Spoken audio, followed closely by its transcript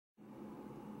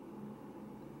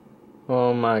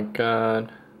Oh my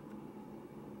god.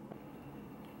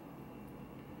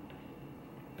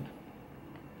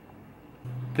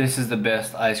 This is the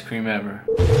best ice cream ever.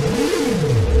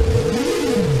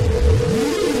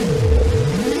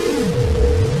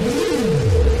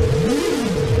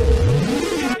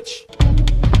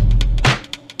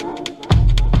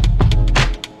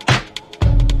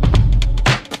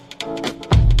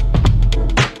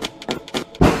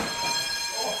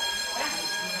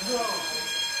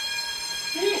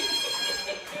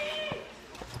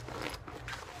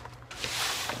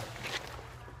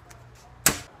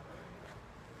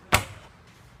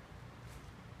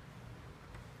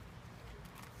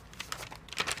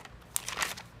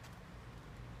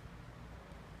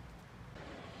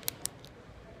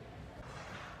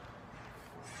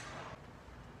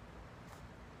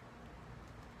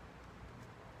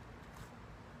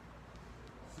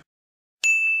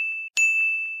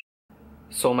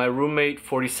 So my roommate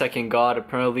 42nd God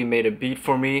apparently made a beat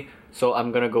for me, so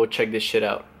I'm gonna go check this shit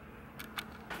out.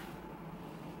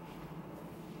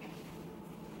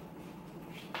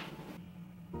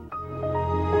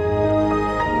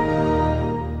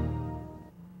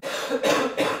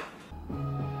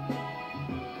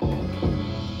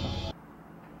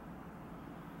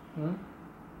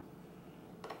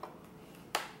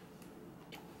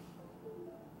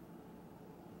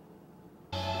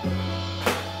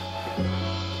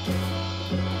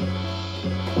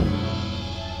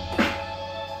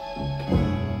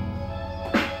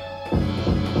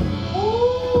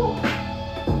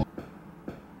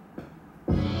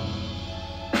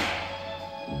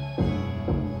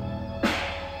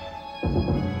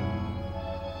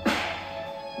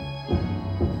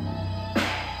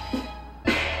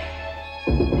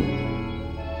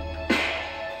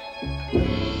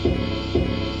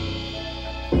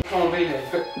 Come on, baby.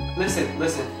 Listen,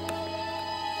 listen.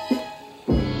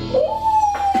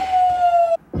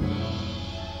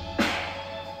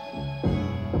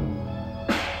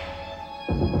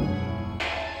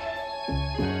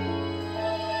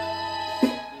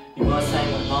 You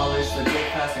Mustang with knowledge, the go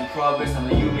fast in progress. I'm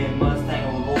a human Mustang,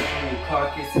 I will roll through your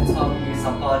carcass. It's obvious,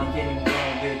 I body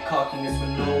anyone with cockiness.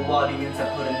 With no audience, I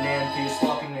put an end to your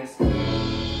sloppiness.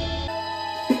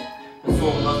 The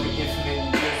soul must be infinite,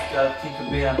 you just gotta think a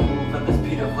bit. I move at the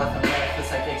speed of life, I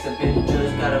manifest like exhibit. You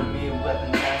just gotta be a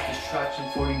weapon, mass destruction.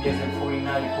 40 days and 49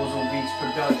 equals a week's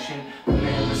production. A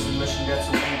manless submission, that's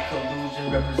a weak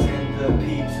collusion. Represent the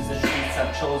peeps as the streets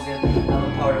I've chosen.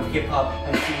 I'm a part of hip-hop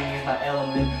and singing is my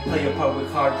element. Play a part with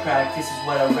hard tracks, this is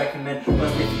what I recommend.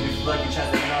 Must if you use luggage as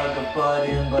another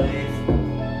button, but it's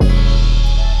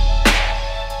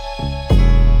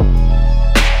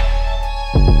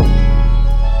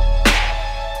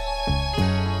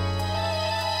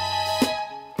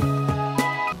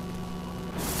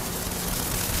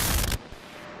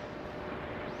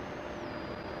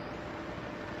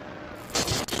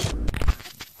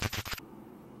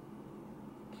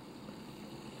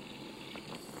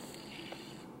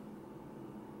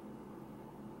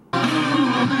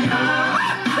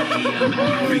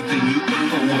everything you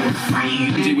ever want.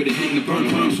 DJ with a hit in the burn,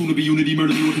 I'm soon to be unity,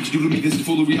 murder me. What could you do to me? This is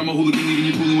foolery. I'm a hooligan, leaving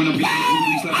you cooling when I'm beating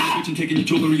you. Slapping your bitch and taking your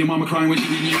jewelry. Your mama crying when she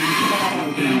leaving you.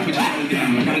 Slow down, put your head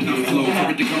down. I got enough flow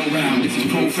for it to go round. This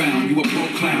is profound. You a pro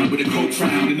clown with a coat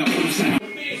frown and the old sound.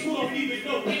 Fans who don't even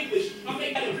know English, I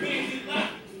make that a bandit lot.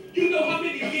 You know how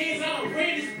many years I done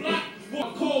ran this block?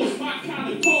 What cause, my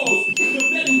kind of cause. The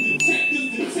metal detectors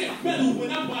detect metal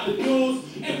when I'm by the doors.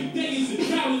 Every day is a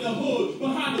trial in the hood,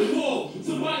 behind the wall.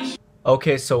 Somebody.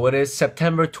 Okay, so it is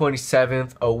September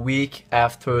 27th, a week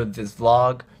after this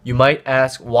vlog. You might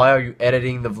ask, why are you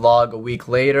editing the vlog a week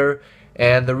later?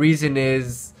 And the reason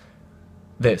is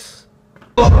this.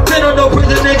 Do you think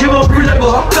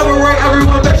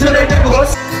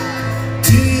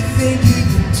you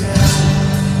can tell?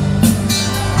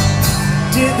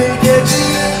 Did they get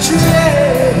you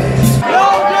tricked?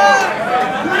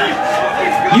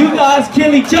 You guys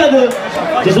kill each other,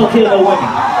 just don't kill no women.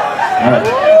 Alright.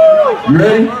 You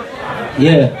ready?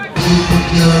 Yeah.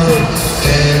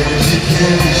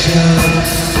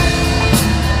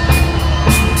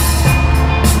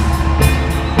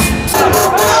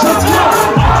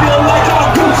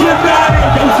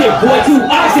 Boy, too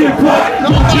awesome, boy.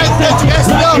 Don't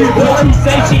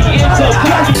say she into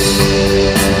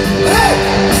Hey!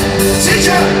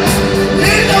 Teacher!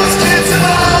 Leave those kids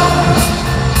alone!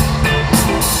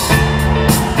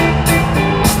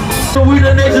 So we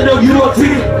the nation of UOT.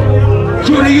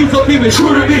 True to you, some people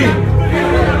true to me.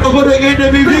 I'm gonna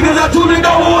enemy because I truly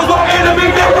know who was my enemy,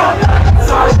 nigga.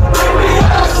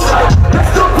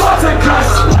 Let's go party and cuss.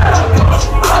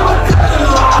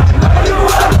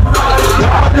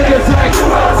 Niggas like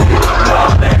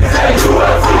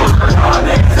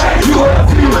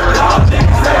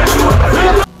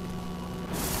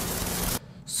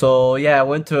yeah, I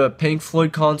went to a Pink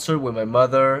Floyd concert with my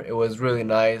mother. It was really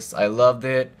nice. I loved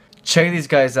it. Check these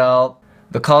guys out.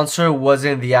 The concert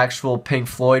wasn't the actual Pink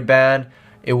Floyd band.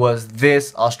 It was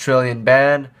this Australian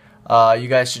band. You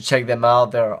guys should check them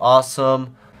out. They're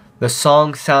awesome. The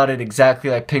song sounded exactly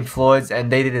like Pink Floyd's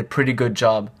and they did a pretty good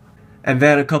job. And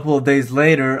then a couple of days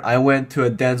later, I went to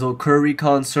a Denzel Curry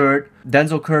concert.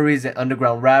 Denzel Curry is an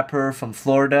underground rapper from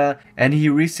Florida, and he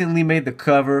recently made the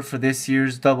cover for this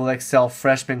year's XXL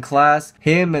freshman class.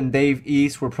 Him and Dave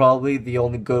East were probably the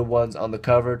only good ones on the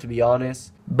cover, to be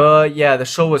honest. But yeah, the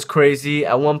show was crazy.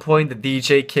 At one point, the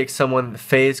DJ kicked someone in the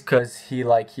face because he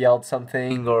like yelled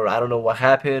something, or I don't know what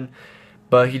happened.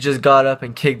 But he just got up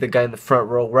and kicked the guy in the front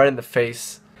row right in the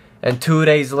face. And 2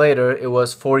 days later, it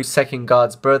was 42nd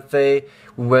God's birthday.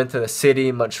 We went to the city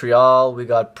in Montreal. We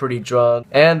got pretty drunk.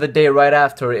 And the day right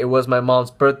after, it was my mom's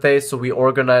birthday, so we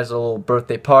organized a little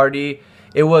birthday party.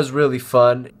 It was really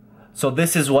fun. So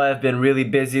this is why I've been really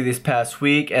busy this past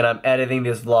week, and I'm editing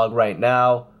this vlog right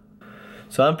now.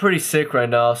 So I'm pretty sick right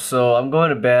now, so I'm going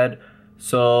to bed.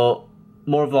 So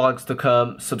more vlogs to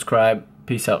come. Subscribe.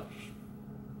 Peace out.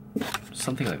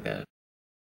 Something like that.